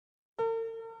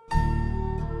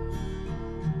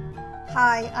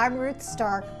Hi, I'm Ruth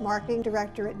Stark, Marketing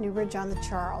Director at NewBridge on the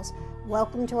Charles.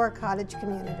 Welcome to our Cottage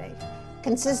community.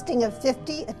 Consisting of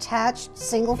 50 attached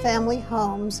single-family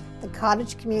homes, the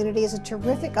Cottage community is a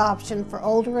terrific option for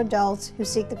older adults who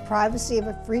seek the privacy of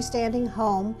a freestanding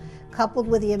home, coupled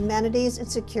with the amenities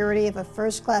and security of a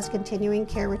first-class continuing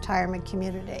care retirement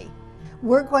community.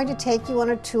 We're going to take you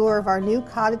on a tour of our new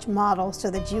Cottage model so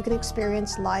that you can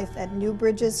experience life at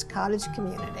NewBridge's Cottage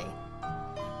community.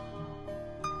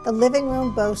 The living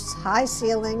room boasts high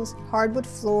ceilings, hardwood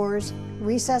floors,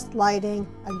 recessed lighting,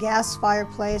 a gas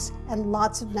fireplace, and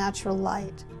lots of natural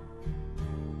light.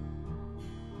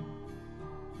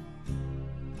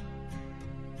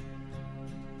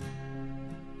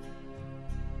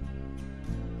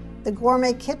 The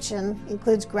gourmet kitchen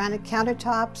includes granite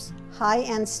countertops,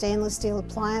 high-end stainless steel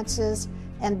appliances,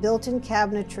 and built-in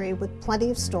cabinetry with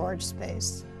plenty of storage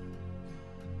space.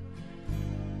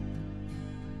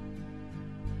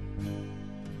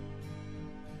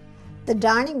 The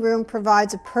dining room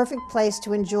provides a perfect place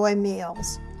to enjoy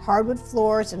meals. Hardwood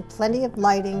floors and plenty of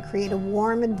lighting create a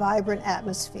warm and vibrant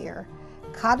atmosphere.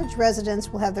 Cottage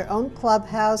residents will have their own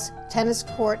clubhouse, tennis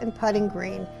court, and putting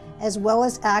green, as well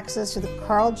as access to the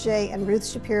Carl J. and Ruth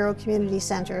Shapiro Community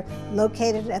Center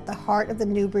located at the heart of the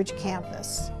NewBridge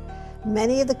campus.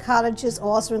 Many of the cottages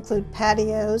also include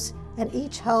patios, and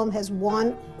each home has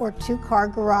 1 or 2 car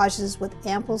garages with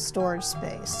ample storage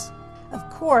space. Of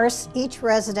course, each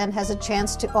resident has a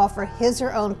chance to offer his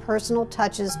or own personal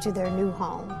touches to their new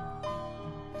home.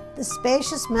 The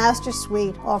spacious master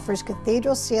suite offers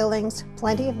cathedral ceilings,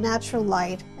 plenty of natural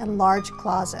light, and large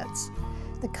closets.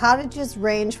 The cottages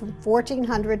range from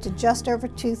 1,400 to just over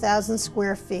 2,000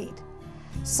 square feet.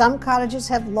 Some cottages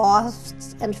have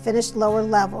lofts and finished lower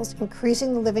levels,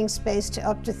 increasing the living space to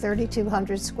up to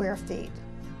 3,200 square feet.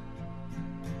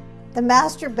 The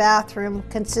master bathroom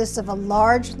consists of a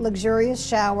large, luxurious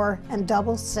shower and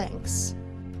double sinks.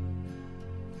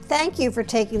 Thank you for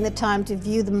taking the time to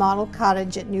view the model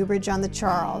cottage at NewBridge on the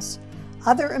Charles.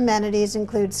 Other amenities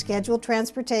include scheduled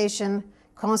transportation,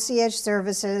 concierge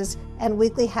services, and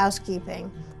weekly housekeeping,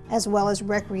 as well as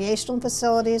recreational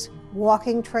facilities,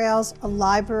 walking trails, a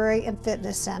library, and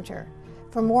fitness center.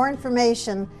 For more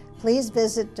information, please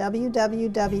visit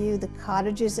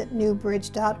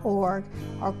www.thecottagesatnewbridge.org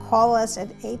or call us at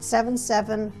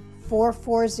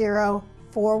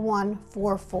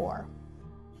 877-440-4144.